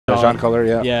Jean color,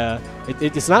 yeah. Yeah.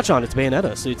 It's not Jean, it's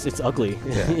Bayonetta, so it's ugly.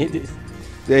 Yeah.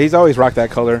 Yeah, he's always rocked that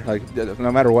color, like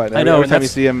no matter what. I know. Every time you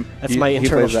see him, that's my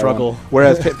internal struggle.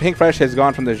 Whereas Pink Fresh has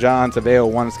gone from the Jean to Bayo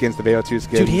 1 skins to Bayo 2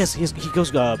 skins. Dude, he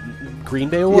goes Green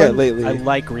Bayo 1? Yeah, lately. I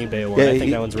like Green Bayo 1. Yeah, I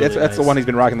think that one's really that's nice. the one he's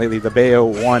been rocking lately, the Bayo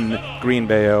 1 Green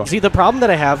Bayo. See, the problem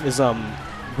that I have is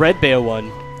Red Bayo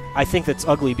 1. I think that's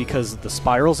ugly because the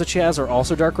spirals that she has are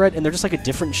also dark red, and they're just like a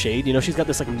different shade. You know, she's got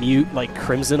this like mute like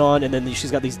crimson on, and then she's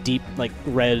got these deep like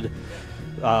red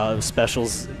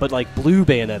specials. But like blue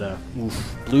Bayonetta,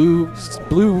 oof, blue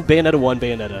Bayonetta 1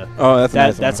 Bayonetta. Oh, that's a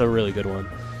nice that's one. a really good one.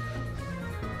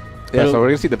 Yeah, so we're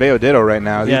going to see the Bayo Ditto right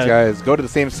now. Yeah. These guys go to the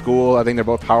same school. I think they're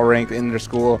both power ranked in their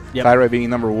school. Yep. Tyroy being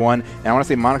number 1. And I want to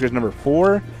say Moniker's number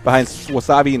 4 behind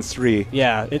Wasabi and Sri.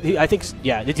 Yeah, I think,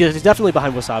 it's definitely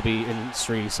behind Wasabi and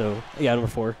Sri, so yeah, number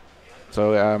 4.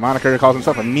 So Moniker calls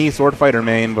himself a knee sword fighter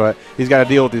main, but he's got to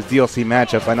deal with these DLC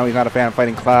matchups. I know he's not a fan of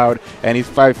fighting Cloud, and he's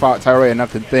probably fought Tyroy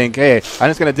enough to think, hey, I'm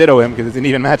just going to Ditto him because it's an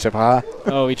even matchup, huh?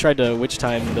 Oh, he tried to witch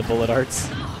time the bullet arts.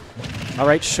 All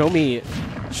right, show me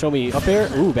up air.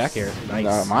 Ooh, back air.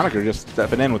 Nice. Moniker just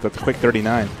stepping in with a quick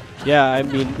 39. Yeah, I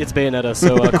mean, it's Bayonetta,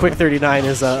 so a quick 39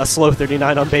 is a slow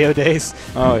 39 on Bayo days.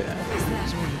 Oh,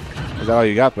 yeah. Is that all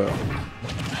you got, though?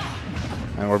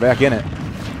 And we're back in it.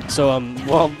 So,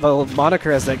 well,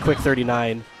 Moniker has that quick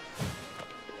 39.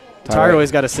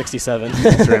 Tyroy's got a 67.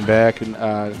 Turn back and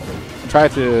try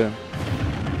to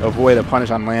avoid a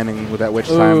punish on landing with that witch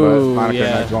time, but Moniker's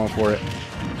not going for it.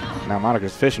 Now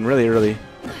Moniker's fishing really early.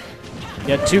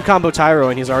 Yeah, 2 combo Tyro,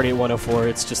 and he's already at 104.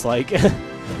 It's just like...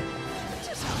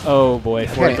 oh, boy.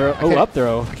 Forward throw. Oh, up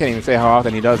throw. I can't even say how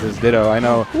often he does his Ditto. I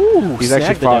know he's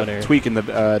actually fought Tweak in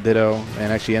the Ditto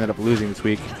and actually ended up losing the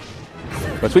Tweak.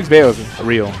 But Tweak's Bayo is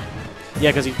real.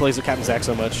 Yeah, because he plays with Captain Zack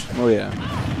so much. Oh, yeah.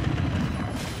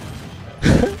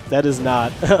 That is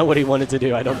not what he wanted to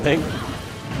do, I don't think.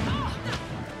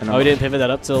 Oh, he didn't pivot that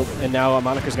up till... And now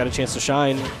Moniker's got a chance to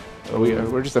shine.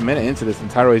 We're just a minute into this, and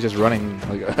Tyroy's just running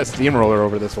like a steamroller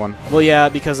over this one. Well, yeah,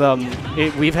 because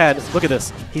we've had... Look at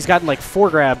this. He's gotten like 4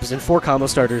 grabs and 4 combo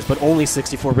starters, but only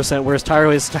 64%, whereas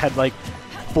Tyroy's had like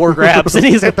 4 grabs, and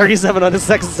he's at 37 on his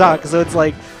second stock. So it's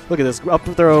like, look at this. Up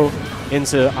throw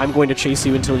into I'm going to chase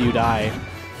you until you die.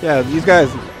 Yeah, these guys,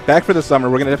 back for the summer,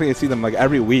 we're going to definitely see them like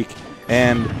every week.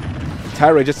 And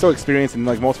Tyroy just so experienced in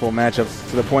like multiple matchups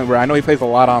to the point where I know he plays a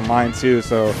lot online too,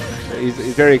 so he's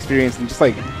very experienced in just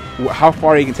like how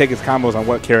far he can take his combos on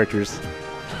what characters.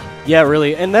 Yeah,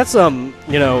 really, and that's you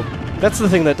know, that's the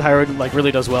thing that Tyroy like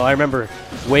really does well. I remember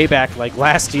way back like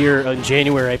last year in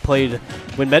January, I played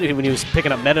when he was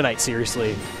picking up Meta Knight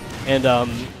seriously, and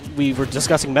we were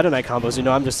discussing Meta Knight combos. You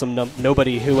know, I'm just some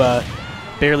nobody who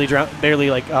barely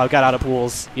got out of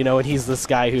pools. You know, and he's this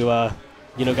guy who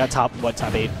you know got top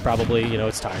 8 probably. You know,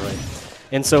 it's Tyroy.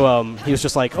 And so he was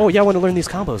just like, oh, yeah, I want to learn these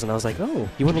combos. And I was like, oh,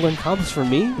 you want to learn combos from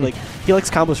me? Like, he likes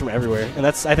combos from everywhere. And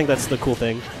I think that's the cool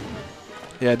thing.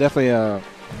 Yeah, definitely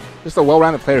just a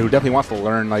well-rounded player who definitely wants to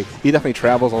learn. Like, he definitely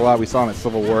travels a lot. We saw him at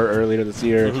Civil War earlier this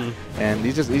year. And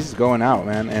he's just going out,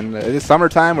 man. And it's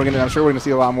summertime. I'm sure we're going to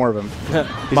see a lot more of him.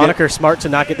 Moniker smart to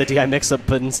not get the DI mix-up,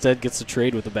 but instead gets to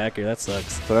trade with the back air. That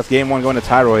sucks. So that's game 1 going to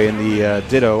Tyroy in the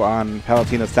Ditto on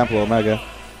Palatina's Temple Omega.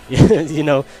 Yeah, you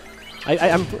know,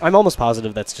 I'm almost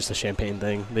positive that's just a Champagne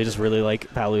thing. They just really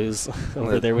like Palus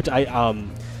over there, which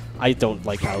I don't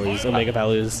like Palus, Omega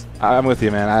Palus. I'm with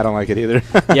you, man. I don't like it either.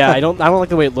 Yeah, I don't like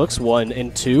the way it looks. 1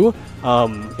 and 2.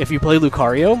 If you play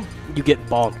Lucario, you get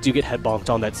bonked. You get head bonked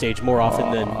on that stage more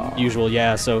often than usual.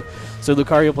 Yeah, so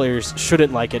Lucario players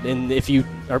shouldn't like it. And if you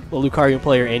are a Lucario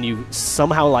player and you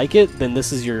somehow like it, then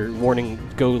this is your warning.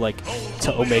 Go like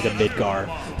to Omega Midgar.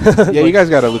 Yeah, you guys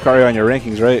got a Lucario on your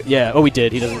rankings, right? Yeah. Oh, we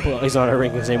did. He's not on our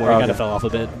rankings anymore. He kind of fell off a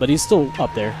bit, but he's still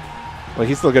up there. Well,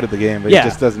 he's still good at the game, but he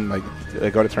just doesn't like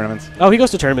go to tournaments. Oh, he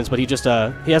goes to tournaments, but he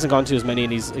hasn't gone to as many,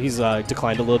 and he's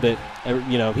declined a little bit.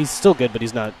 You know, he's still good, but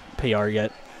he's not PR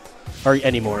yet or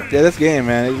anymore. Yeah, this game,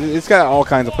 man, it's got all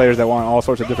kinds of players that want all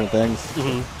sorts of different things.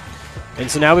 And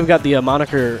so now we've got the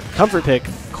Moniker comfort pick,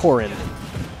 Corrin.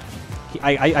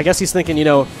 I guess he's thinking, you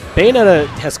know, Bayonetta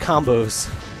has combos,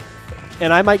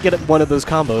 and I might get one of those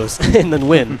combos and then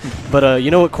win. But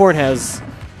you know what Corrin has?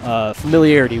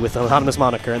 Familiarity with Anonymous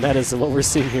Moniker, and that is what we're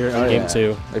seeing here in Game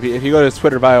 2. If you go to his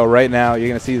Twitter bio right now, you're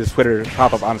going to see his Twitter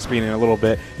pop up on the screen in a little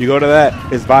bit. You go to that,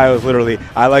 his bio is literally,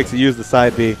 I like to use the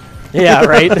side B. Yeah,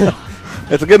 right?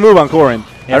 It's a good move on Corrin.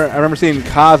 I remember seeing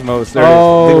Cosmos there.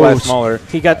 Oh, smaller.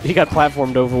 He got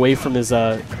platformed away from his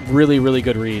really, really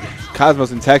good read.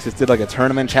 Cosmos in Texas did like a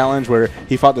tournament challenge where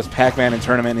he fought this Pac-Man in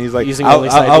tournament, and he's like,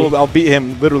 I'll beat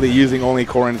him literally using only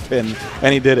Corrin's pin,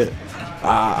 and he did it.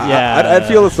 Yeah, I'd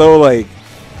feel so like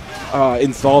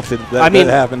insulted that, I mean,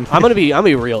 that happened. I'm gonna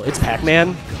be real. It's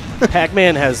Pac-Man.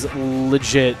 Pac-Man has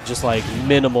legit just like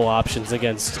minimal options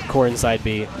against Corrin side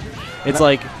B. It's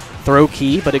like throw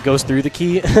key, but it goes through the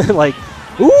key. Like,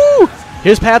 ooh,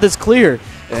 his path is clear.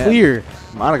 Yeah. Clear.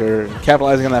 Moniker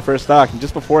capitalizing on that first stock. And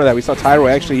just before that, we saw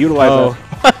Tyroy actually utilize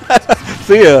it.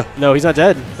 See ya. No, he's not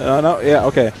dead. No, yeah,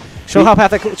 okay. Show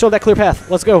that clear path.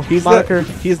 Let's go. He's Moniker.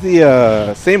 He's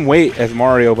the same weight as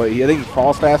Mario, but I think he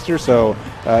falls faster, so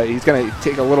he's going to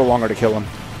take a little longer to kill him.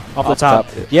 Off the top.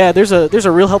 Yeah, there's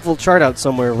a real helpful chart out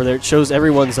somewhere where it shows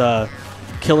everyone's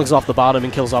killings off the bottom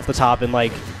and kills off the top, and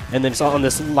then it's on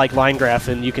this like line graph,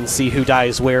 and you can see who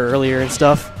dies where earlier and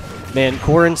stuff. Man,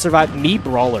 Corrin survived. Me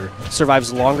Brawler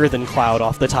survives longer than Cloud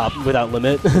off the top without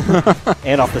limit,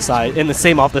 and off the side, and the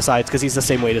same off the sides because he's the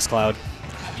same weight as Cloud.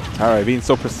 All right, being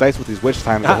so precise with these witch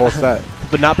times the whole set,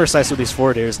 but not precise with these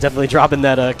forward airs. Definitely dropping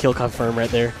that kill confirm right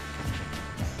there.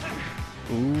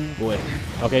 Ooh boy.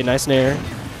 Okay, nice nair.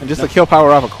 And just the kill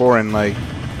power off of Corrin, like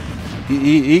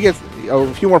he gets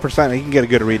a few more percent, he can get a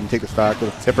good read and take the stock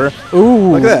with a tipper.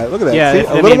 Ooh, look at that! Yeah, see,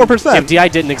 a little more percent. If DI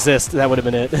didn't exist, that would have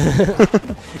been it.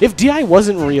 If DI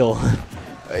wasn't real.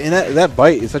 And that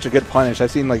bite is such a good punish. I've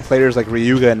seen like players like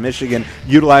Ryuga and Michigan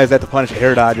utilize that to punish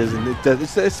air dodges, and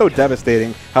it's so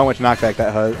devastating how much knockback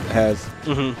that has.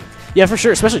 Mm-hmm. Yeah, for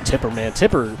sure, especially Tipper, man.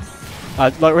 Tipper,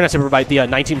 we're not Tipper bite, the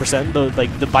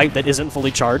 19%, the bite that isn't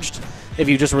fully charged. If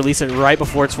you just release it right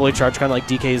before it's fully charged, kind of like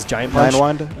DK's Giant Punch.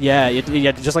 9-wind? Yeah,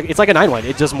 just like it's like a 9-wind.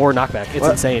 It does more knockback. It's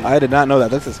insane. I did not know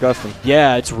that. That's disgusting.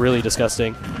 Yeah, it's really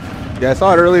disgusting. Yeah, I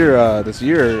saw it earlier this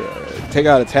year. Take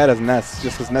out its head as Ness,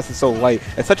 just because Ness is so light.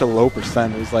 It's such a low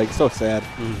percent. It was like so sad.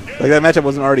 Like that matchup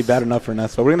wasn't already bad enough for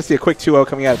Ness. But we're gonna see a quick 2-0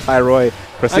 coming out of Tyroy,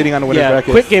 proceeding on the winner's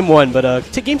bracket. Quick game one, but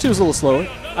game two was a little slower.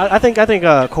 I think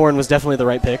Corrin was definitely the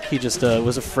right pick. He just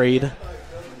was afraid.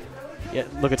 Yeah,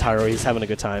 look at Tyroy. He's having a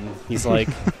good time. He's like,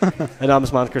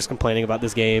 Anonymous Moniker's complaining about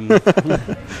this game.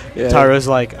 Yeah. Tyroy's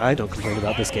like, I don't complain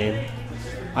about this game.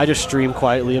 I just stream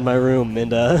quietly in my room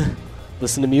and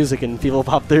listen to music, and people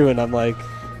pop through, and I'm like,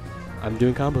 I'm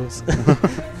doing combos.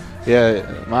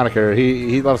 Yeah, Moniker,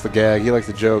 he loves the gag. He likes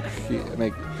to joke.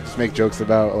 Just make jokes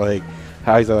about like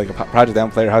how he's like a Project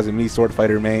M player, how he's a Mii Sword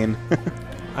Fighter main.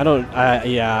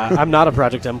 I'm not a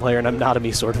Project M player, and I'm not a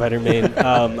Mii Sword Fighter main.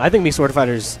 I think Mii Sword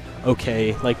Fighter's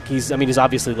okay. Like he's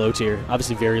obviously low tier,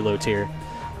 obviously very low tier.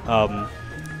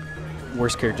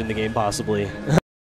 Worst character in the game possibly.